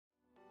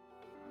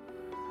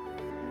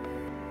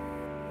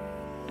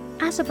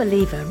As a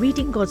believer,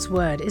 reading God's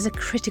Word is a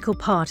critical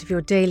part of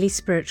your daily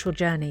spiritual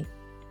journey.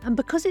 And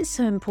because it's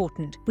so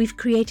important, we've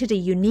created a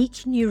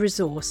unique new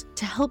resource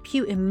to help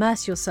you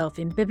immerse yourself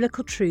in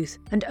biblical truth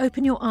and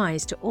open your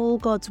eyes to all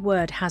God's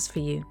Word has for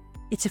you.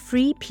 It's a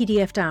free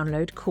PDF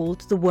download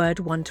called The Word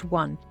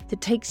 1-to-1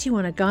 that takes you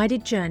on a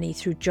guided journey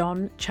through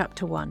John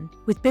chapter 1.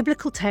 With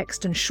biblical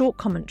text and short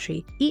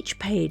commentary, each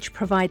page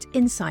provides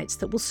insights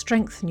that will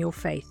strengthen your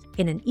faith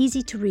in an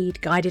easy-to-read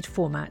guided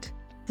format.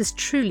 There's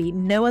truly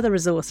no other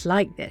resource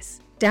like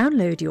this.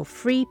 Download your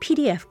free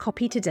PDF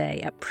copy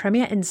today at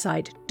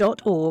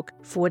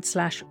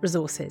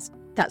premierinsight.org/resources.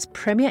 That's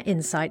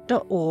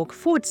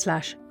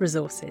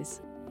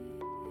premierinsight.org/resources.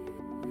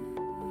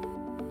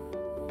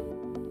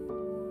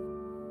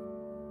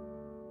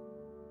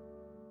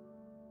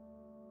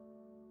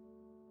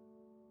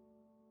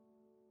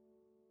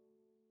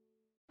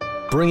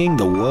 Bringing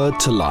the Word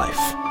to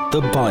life.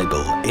 The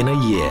Bible in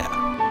a year.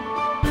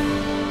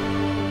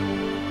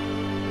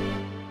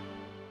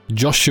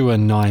 Joshua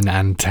 9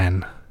 and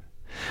 10.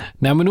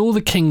 Now when all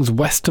the kings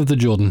west of the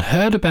Jordan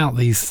heard about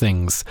these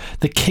things,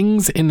 the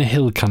kings in the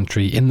hill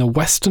country, in the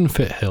western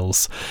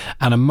foothills,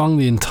 and among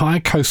the entire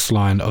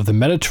coastline of the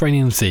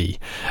Mediterranean Sea,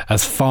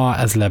 as far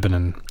as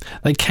Lebanon,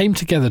 they came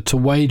together to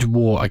wage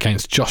war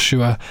against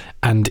Joshua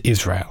and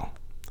Israel.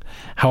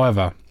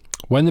 However,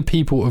 when the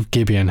people of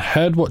Gibeon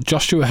heard what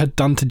Joshua had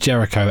done to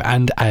Jericho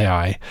and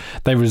Ai,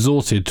 they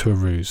resorted to a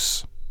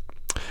ruse.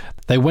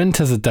 They went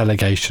as a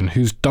delegation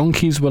whose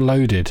donkeys were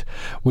loaded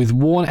with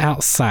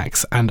worn-out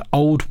sacks and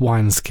old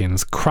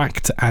wineskins,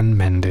 cracked and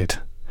mended.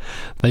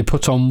 They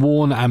put on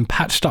worn and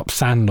patched-up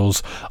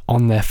sandals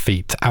on their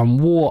feet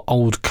and wore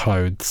old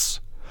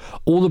clothes.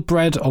 All the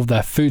bread of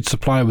their food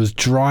supply was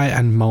dry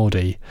and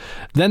mouldy.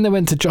 Then they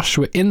went to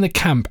Joshua in the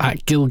camp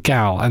at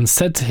Gilgal and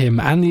said to him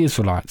and the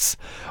Israelites,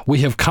 "We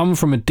have come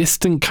from a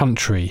distant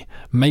country.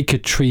 Make a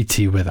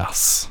treaty with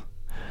us."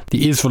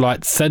 The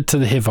Israelites said to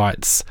the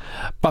Hivites,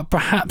 "But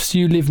perhaps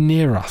you live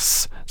near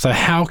us, so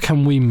how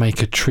can we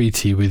make a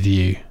treaty with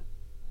you?"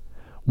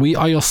 "We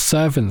are your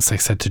servants," they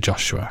said to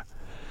Joshua.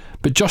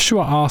 But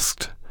Joshua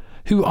asked,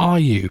 "Who are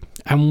you,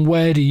 and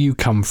where do you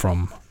come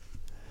from?"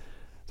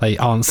 They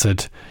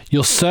answered,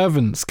 "Your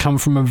servants come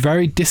from a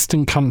very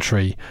distant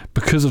country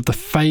because of the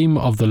fame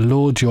of the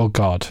Lord your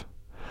God.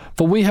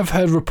 For we have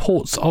heard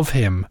reports of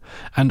him,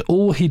 and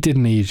all he did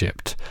in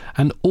Egypt,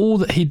 and all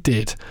that he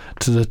did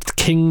to the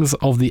kings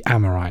of the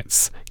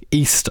Amorites,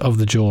 east of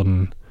the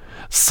Jordan,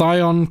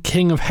 Sihon,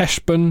 king of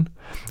Heshbon,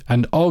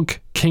 and Og,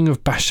 king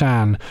of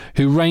Bashan,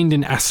 who reigned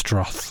in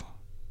Ashtaroth.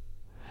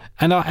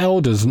 And our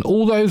elders and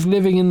all those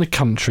living in the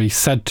country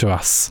said to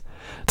us,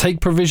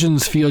 'Take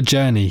provisions for your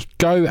journey,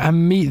 go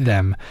and meet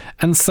them,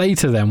 and say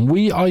to them,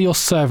 we are your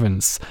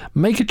servants,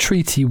 make a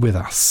treaty with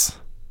us.'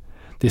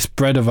 This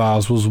bread of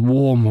ours was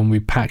warm when we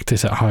packed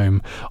it at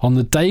home on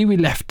the day we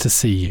left to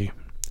see you.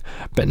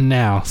 But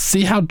now,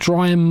 see how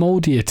dry and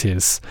mouldy it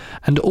is,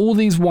 and all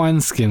these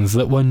wineskins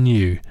that were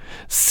new,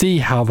 see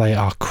how they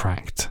are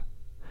cracked.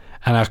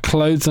 And our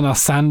clothes and our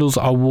sandals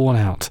are worn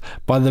out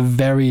by the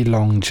very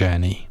long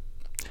journey."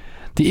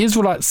 The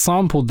Israelites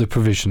sampled the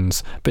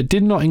provisions, but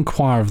did not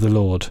inquire of the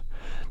Lord.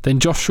 Then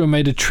Joshua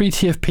made a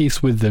treaty of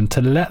peace with them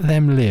to let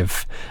them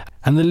live,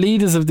 and the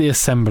leaders of the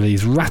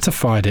assemblies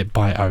ratified it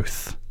by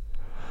oath.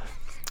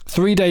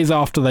 3 days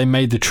after they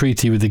made the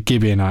treaty with the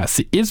Gibeonites,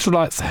 the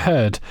Israelites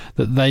heard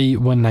that they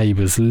were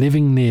neighbours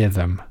living near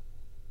them.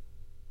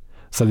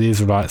 So the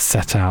Israelites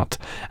set out,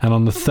 and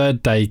on the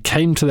 3rd day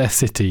came to their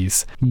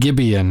cities,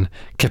 Gibeon,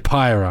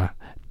 Kephirah,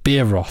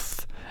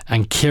 Beeroth,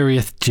 and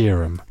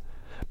Kiriath-jearim.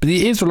 But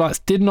the Israelites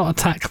did not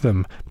attack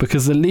them,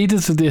 because the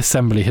leaders of the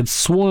assembly had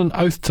sworn an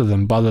oath to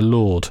them by the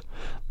Lord,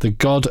 the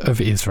God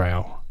of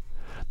Israel.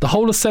 The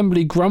whole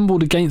assembly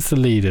grumbled against the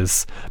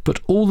leaders,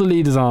 but all the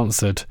leaders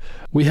answered,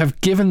 "We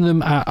have given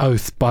them our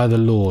oath by the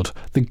Lord,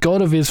 the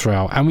God of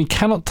Israel, and we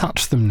cannot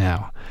touch them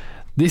now.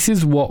 This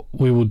is what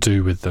we will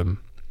do with them.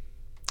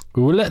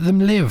 We will let them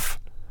live,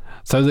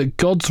 so that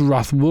God's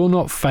wrath will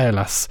not fail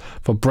us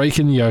for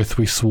breaking the oath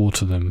we swore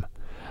to them."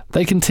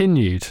 They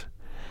continued,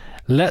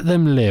 "Let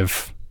them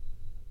live,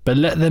 but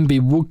let them be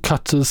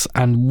woodcutters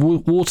and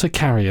water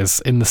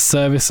carriers in the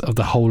service of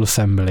the whole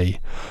assembly."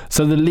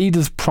 So the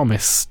leader's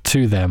promise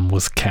to them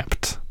was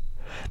kept.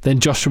 Then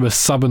Joshua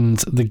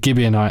summoned the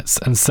Gibeonites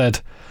and said,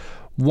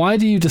 "Why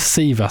do you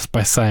deceive us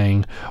by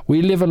saying,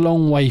 'We live a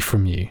long way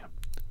from you,'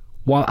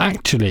 while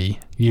actually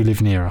you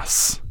live near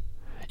us?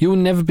 You will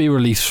never be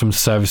released from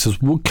service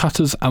as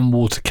woodcutters and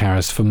water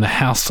carriers from the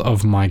house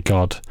of my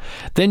God."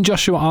 Then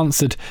Joshua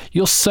answered,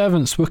 "Your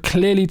servants were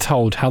clearly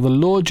told how the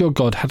Lord your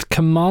God had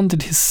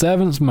commanded his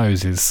servant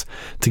Moses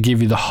to give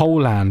you the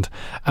whole land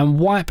and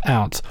wipe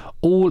out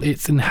all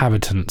its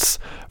inhabitants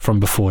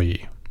from before you.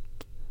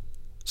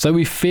 So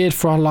we feared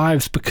for our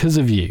lives because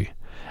of you,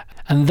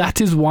 and that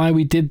is why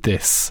we did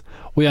this.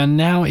 We are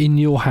now in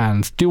your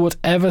hands. Do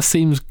whatever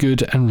seems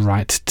good and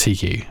right to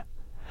you."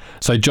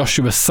 So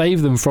Joshua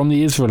saved them from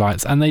the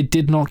Israelites, and they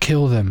did not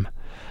kill them.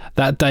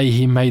 That day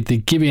he made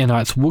the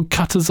Gibeonites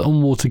woodcutters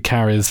and water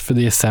carriers for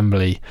the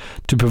assembly,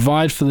 to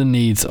provide for the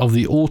needs of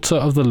the altar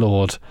of the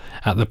Lord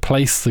at the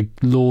place the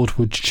Lord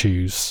would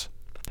choose.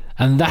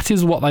 And that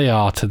is what they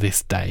are to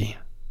this day.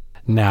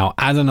 Now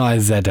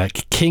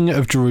Adoni-Zedek, king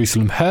of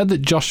Jerusalem, heard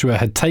that Joshua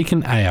had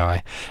taken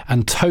Ai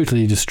and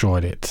totally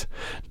destroyed it,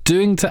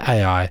 doing to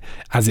Ai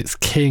as its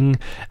king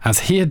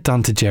as he had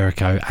done to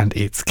Jericho and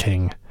its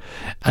king,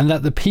 and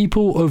that the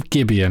people of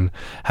Gibeon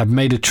had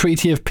made a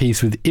treaty of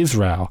peace with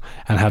Israel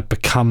and had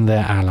become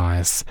their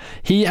allies.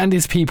 He and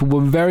his people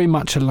were very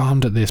much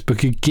alarmed at this,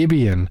 because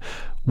Gibeon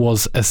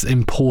was an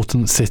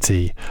important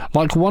city.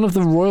 Like one of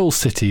the royal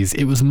cities,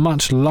 it was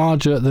much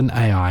larger than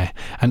Ai,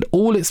 and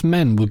all its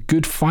men were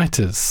good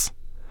fighters.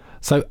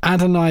 So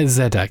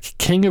Adoni-Zedek,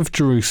 king of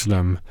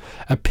Jerusalem,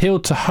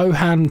 appealed to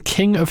Hohan,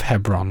 king of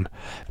Hebron,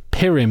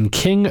 Pirim,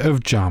 king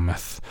of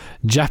Jarmuth,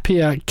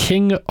 Japhia,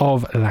 king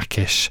of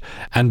Lachish,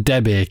 and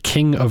Debir,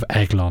 king of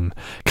Eglon.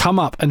 "Come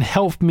up and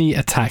help me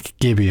attack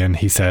Gibeon,"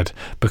 he said,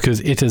 "because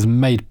it has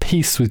made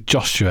peace with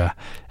Joshua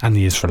and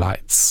the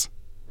Israelites."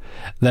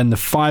 Then the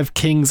 5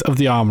 kings of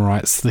the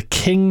Amorites, the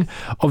king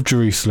of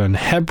Jerusalem,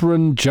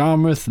 Hebron,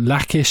 Jarmuth,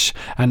 Lachish,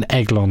 and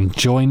Eglon,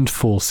 joined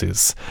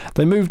forces.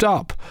 They moved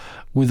up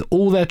with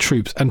all their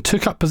troops and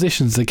took up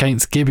positions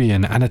against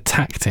Gibeon and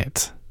attacked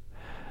it.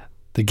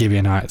 The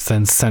Gibeonites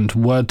then sent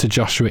word to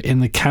Joshua in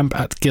the camp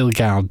at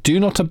Gilgal, "Do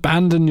not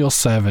abandon your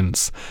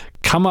servants.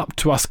 Come up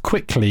to us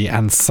quickly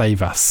and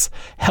save us.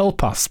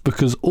 Help us,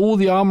 because all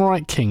the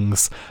Amorite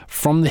kings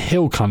from the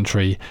hill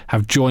country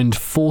have joined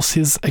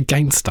forces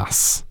against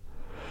us."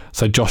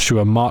 So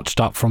Joshua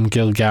marched up from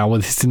Gilgal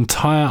with his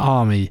entire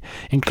army,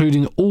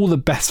 including all the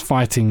best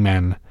fighting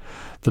men.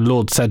 The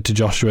Lord said to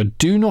Joshua,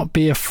 "Do not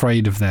be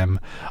afraid of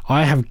them.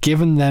 I have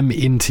given them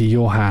into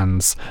your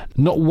hands.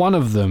 Not one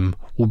of them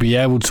will be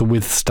able to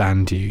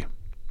withstand you."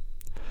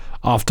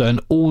 After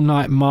an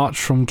all-night march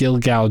from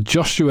Gilgal,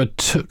 Joshua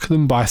took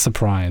them by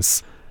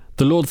surprise.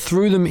 The Lord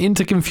threw them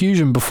into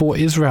confusion before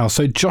Israel,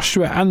 so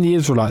Joshua and the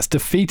Israelites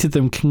defeated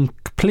them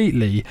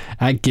completely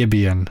at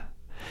Gibeon.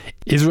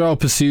 Israel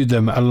pursued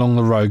them along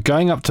the road,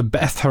 going up to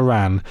Beth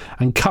Horon,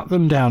 and cut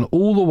them down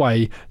all the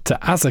way to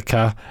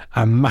Azekah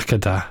and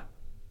Makkedah.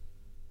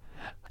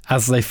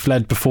 As they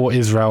fled before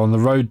Israel on the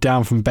road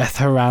down from Beth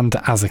Horon to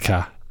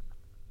Azekah,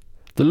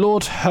 the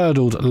Lord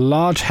hurled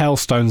large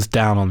hailstones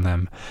down on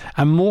them,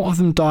 and more of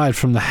them died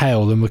from the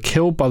hail than were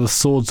killed by the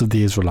swords of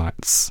the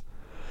Israelites.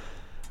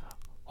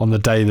 On the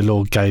day the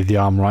Lord gave the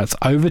Amorites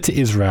over to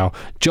Israel,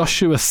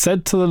 Joshua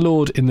said to the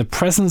Lord in the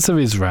presence of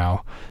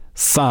Israel,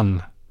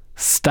 "Sun,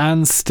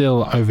 stand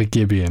still over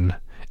Gibeon,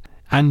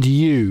 and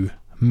you,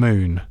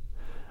 moon,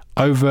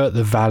 over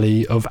the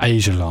valley of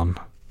Ajalon."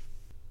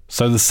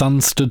 So the sun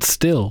stood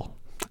still,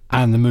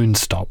 and the moon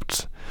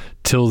stopped,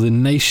 till the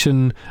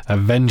nation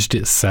avenged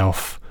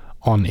itself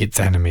on its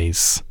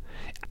enemies,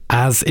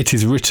 as it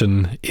is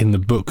written in the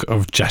book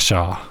of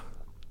Jashar.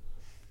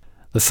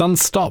 The sun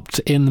stopped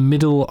in the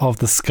middle of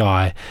the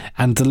sky,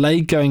 and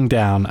delayed going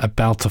down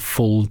about a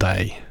full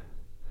day.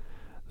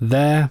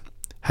 There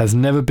has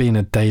never been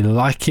a day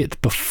like it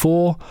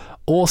before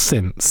or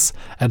since,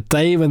 a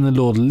day when the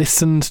Lord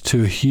listened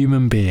to a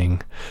human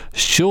being.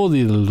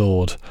 Surely the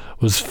Lord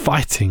was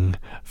fighting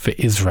for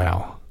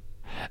Israel.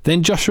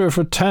 Then Joshua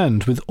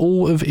returned with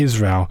all of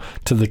Israel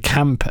to the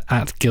camp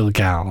at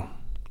Gilgal.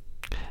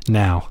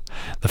 Now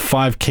the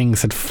 5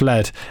 kings had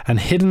fled and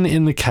hidden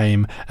in the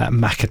cave at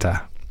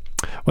Makkedah.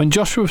 When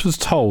Joshua was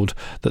told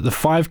that the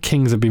 5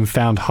 kings had been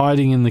found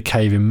hiding in the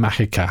cave in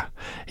Makkedah,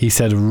 he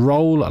said,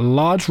 "Roll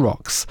large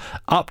rocks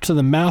up to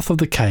the mouth of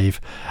the cave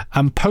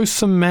and post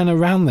some men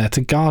around there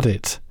to guard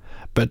it.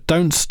 But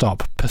don't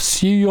stop.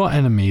 Pursue your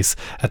enemies,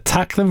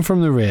 attack them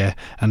from the rear,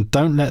 and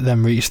don't let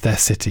them reach their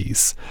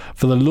cities.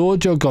 For the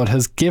Lord your God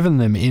has given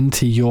them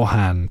into your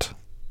hand."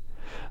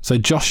 So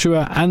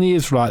Joshua and the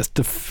Israelites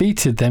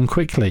defeated them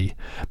quickly,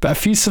 but a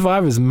few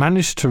survivors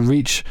managed to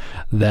reach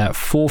their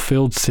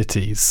fortified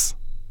cities.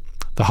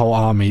 The whole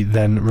army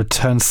then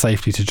returned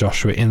safely to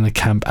Joshua in the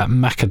camp at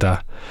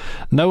Makkedah.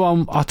 No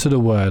one uttered a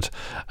word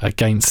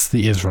against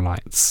the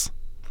Israelites.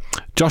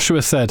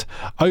 Joshua said,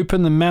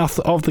 "Open the mouth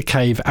of the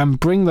cave and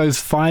bring those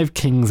 5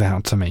 kings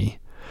out to me."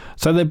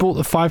 So they brought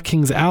the 5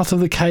 kings out of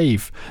the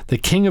cave, the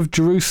king of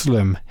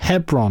Jerusalem,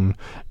 Hebron,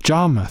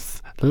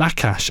 Jarmuth,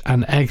 Lachish,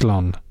 and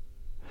Eglon.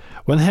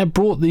 When they had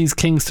brought these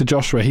kings to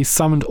Joshua, he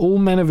summoned all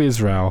men of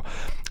Israel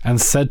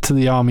and said to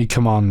the army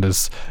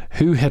commanders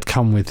who had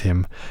come with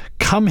him,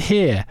 "Come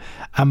here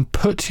and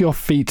put your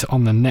feet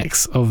on the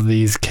necks of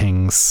these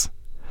kings."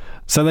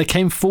 So they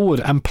came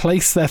forward and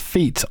placed their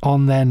feet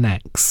on their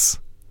necks.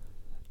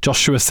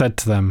 Joshua said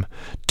to them,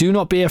 "Do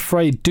not be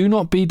afraid, do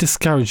not be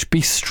discouraged, be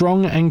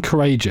strong and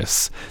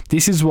courageous.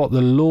 This is what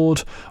the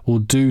Lord will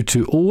do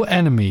to all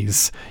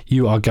enemies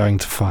you are going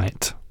to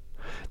fight."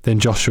 Then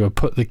Joshua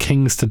put the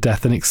kings to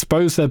death and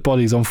exposed their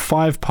bodies on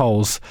 5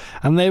 poles,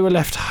 and they were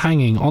left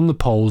hanging on the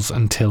poles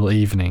until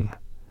evening.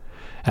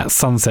 At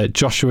sunset,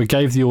 Joshua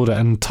gave the order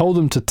and told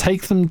them to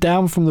take them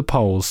down from the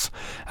poles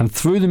and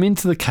threw them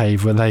into the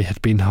cave where they had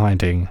been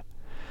hiding.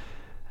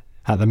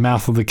 At the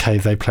mouth of the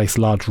cave they placed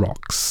large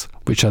rocks,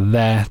 which are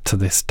there to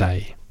this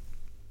day.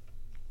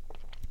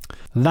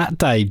 That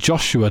day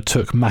Joshua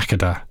took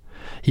Makkedah.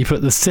 He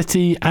put the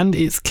city and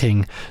its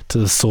king to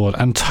the sword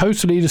and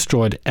totally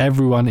destroyed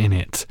everyone in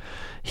it.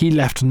 He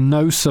left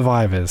no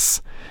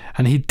survivors,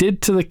 and he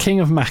did to the king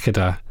of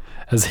Makkedah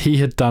as he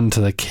had done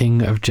to the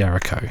king of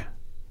Jericho.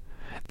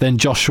 Then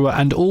Joshua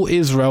and all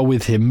Israel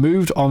with him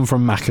moved on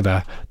from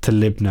Makkedah to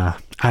Libnah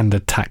and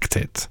attacked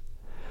it.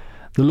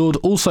 The Lord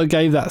also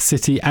gave that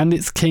city and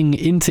its king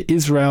into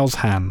Israel's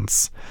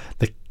hands.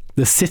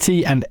 The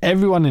city and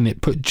everyone in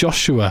it put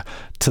Joshua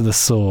to the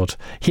sword.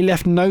 He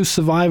left no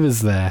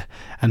survivors there,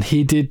 and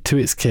he did to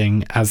its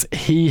king as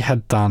he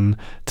had done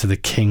to the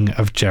king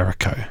of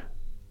Jericho.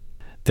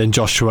 Then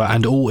Joshua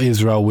and all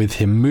Israel with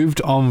him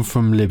moved on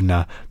from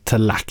Libnah to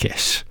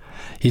Lachish.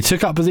 He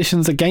took up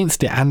positions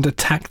against it and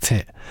attacked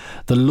it.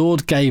 The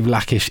Lord gave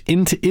Lachish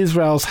into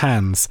Israel's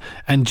hands,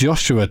 and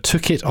Joshua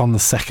took it on the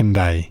second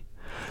day.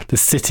 The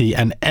city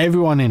and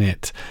everyone in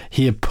it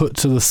he had put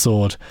to the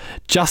sword,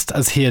 just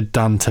as he had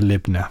done to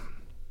Libnah.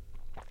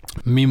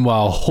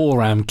 Meanwhile,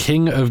 Horam,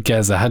 king of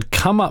Gezer, had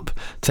come up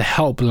to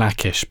help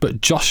Lachish,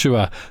 but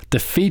Joshua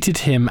defeated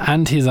him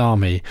and his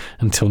army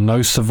until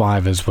no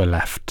survivors were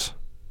left.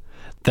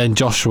 Then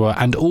Joshua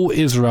and all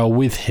Israel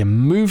with him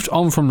moved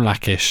on from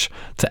Lachish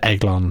to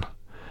Eglon.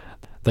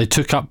 They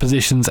took up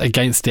positions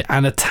against it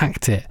and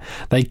attacked it.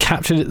 They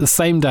captured it the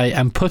same day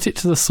and put it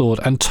to the sword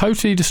and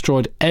totally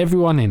destroyed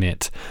everyone in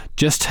it,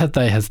 just as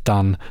they had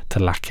done to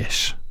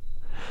Lachish.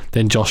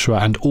 Then Joshua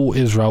and all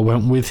Israel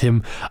went with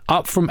him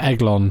up from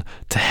Eglon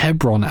to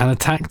Hebron and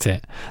attacked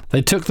it.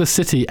 They took the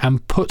city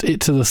and put it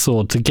to the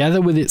sword,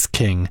 together with its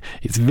king,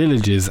 its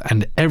villages,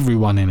 and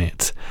everyone in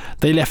it.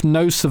 They left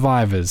no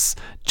survivors,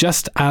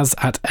 just as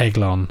at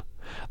Eglon.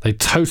 They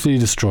totally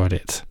destroyed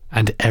it,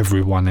 and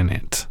everyone in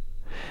it.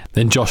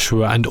 Then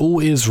Joshua and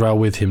all Israel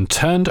with him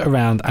turned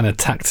around and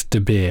attacked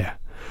Debir.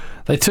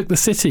 They took the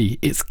city,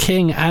 its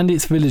king, and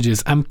its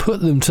villages, and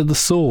put them to the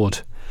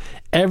sword.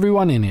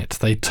 Everyone in it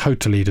they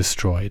totally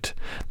destroyed.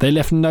 They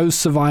left no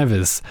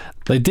survivors.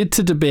 They did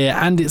to Debir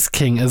and its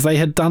king as they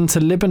had done to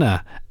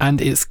Libnah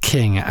and its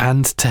king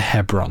and to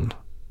Hebron.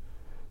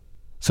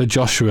 So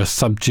Joshua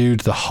subdued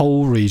the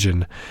whole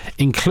region,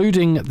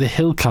 including the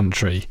hill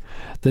country,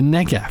 the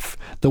Negev,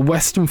 the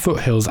western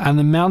foothills and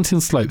the mountain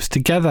slopes,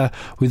 together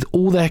with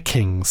all their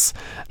kings.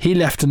 He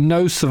left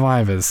no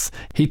survivors.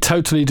 He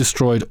totally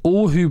destroyed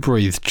all who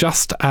breathed,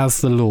 just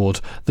as the Lord,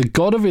 the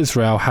God of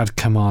Israel, had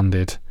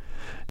commanded.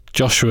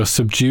 Joshua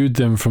subdued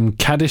them from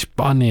Kadesh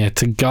Barnea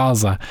to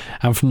Gaza,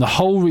 and from the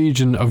whole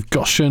region of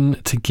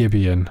Goshen to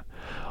Gibeon.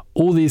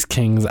 All these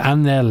kings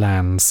and their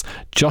lands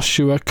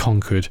Joshua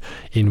conquered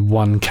in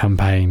one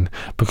campaign,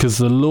 because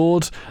the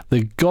Lord,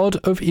 the God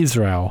of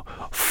Israel,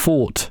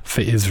 fought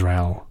for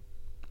Israel.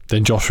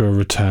 Then Joshua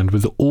returned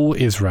with all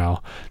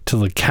Israel to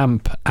the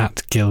camp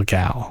at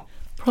Gilgal.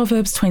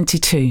 Proverbs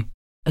 22.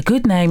 A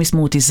good name is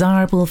more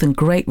desirable than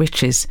great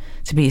riches.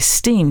 To be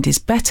esteemed is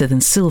better than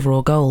silver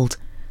or gold.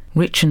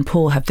 Rich and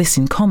poor have this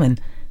in common: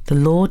 the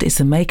Lord is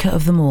the maker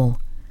of them all.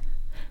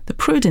 The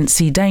prudent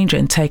see danger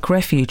and take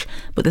refuge,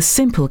 but the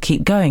simple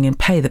keep going and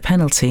pay the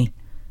penalty.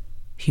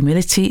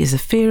 Humility is the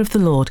fear of the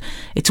Lord.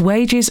 Its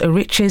wages are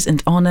riches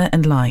and honour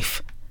and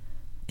life.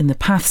 In the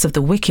paths of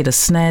the wicked are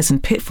snares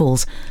and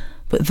pitfalls,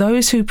 but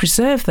those who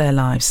preserve their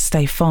lives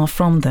stay far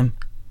from them.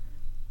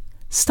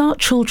 Start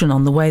children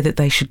on the way that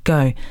they should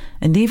go,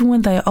 and even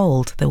when they are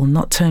old, they will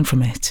not turn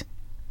from it.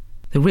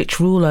 The rich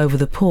rule over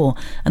the poor,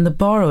 and the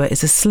borrower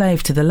is a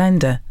slave to the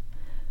lender.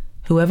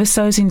 Whoever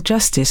sows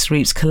injustice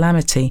reaps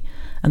calamity,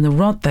 and the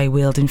rod they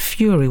wield in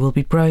fury will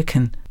be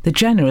broken. The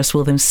generous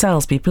will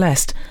themselves be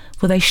blessed,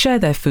 for they share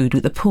their food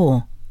with the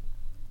poor.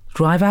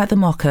 Drive out the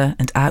mocker,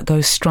 and out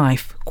goes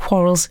strife.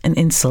 Quarrels and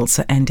insults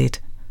are ended.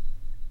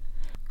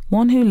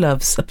 One who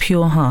loves a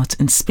pure heart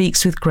and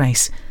speaks with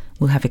grace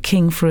will have a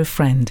king for a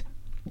friend.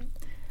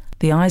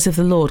 The eyes of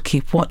the Lord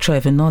keep watch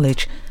over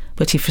knowledge,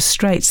 but he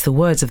frustrates the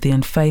words of the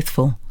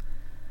unfaithful.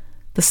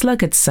 The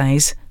sluggard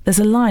says, "There's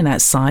a lion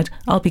outside,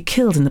 I'll be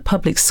killed in the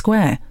public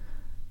square."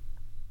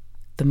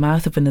 The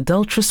mouth of an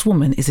adulterous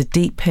woman is a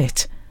deep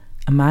pit.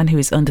 A man who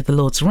is under the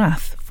Lord's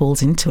wrath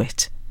falls into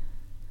it.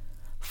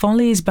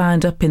 Folly is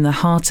bound up in the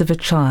heart of a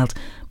child,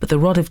 but the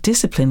rod of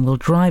discipline will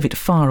drive it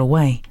far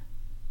away.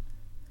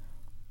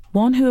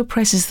 One who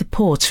oppresses the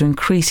poor to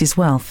increase his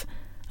wealth,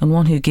 and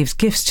one who gives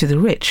gifts to the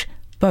rich,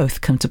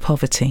 both come to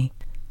poverty.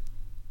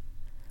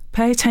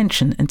 Pay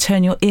attention and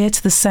turn your ear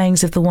to the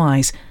sayings of the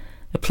wise.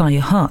 Apply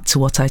your heart to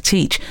what I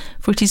teach,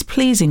 for it is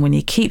pleasing when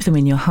you keep them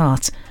in your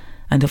heart,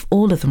 and have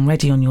all of them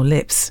ready on your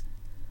lips.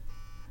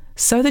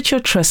 So that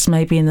your trust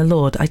may be in the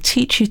Lord, I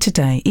teach you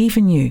today,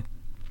 even you.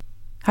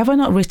 Have I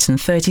not written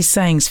 30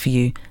 sayings for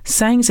you,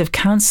 sayings of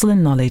counsel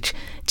and knowledge,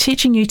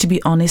 teaching you to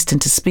be honest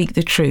and to speak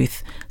the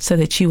truth, so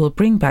that you will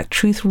bring back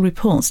truthful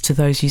reports to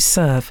those you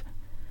serve?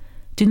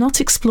 Do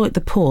not exploit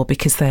the poor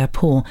because they are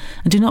poor,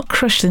 and do not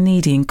crush the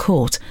needy in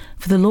court,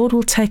 for the Lord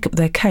will take up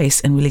their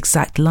case and will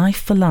exact life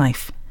for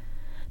life.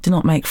 Do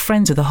not make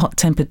friends with a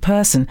hot-tempered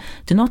person.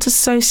 Do not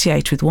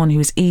associate with one who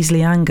is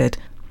easily angered,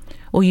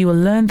 or you will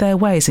learn their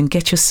ways and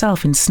get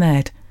yourself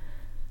ensnared.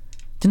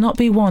 Do not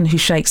be one who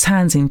shakes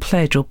hands in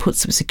pledge or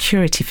puts up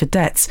security for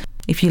debts.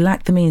 If you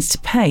lack the means to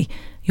pay,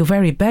 your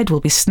very bed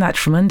will be snatched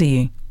from under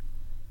you.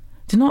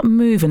 Do not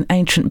move an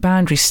ancient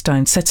boundary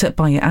stone set up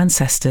by your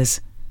ancestors.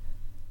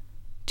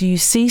 Do you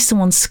see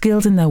someone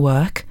skilled in their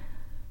work?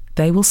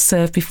 They will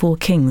serve before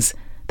kings.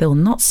 They will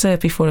not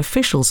serve before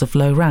officials of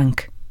low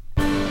rank.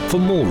 For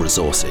more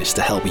resources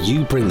to help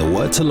you bring the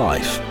word to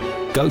life,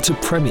 go to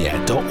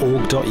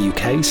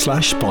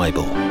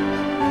premier.org.uk/Bible.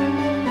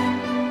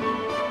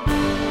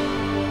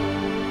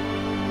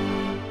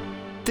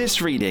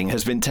 This reading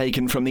has been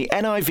taken from the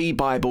NIV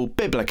Bible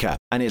Biblica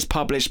and is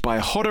published by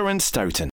Hodder and Stoughton.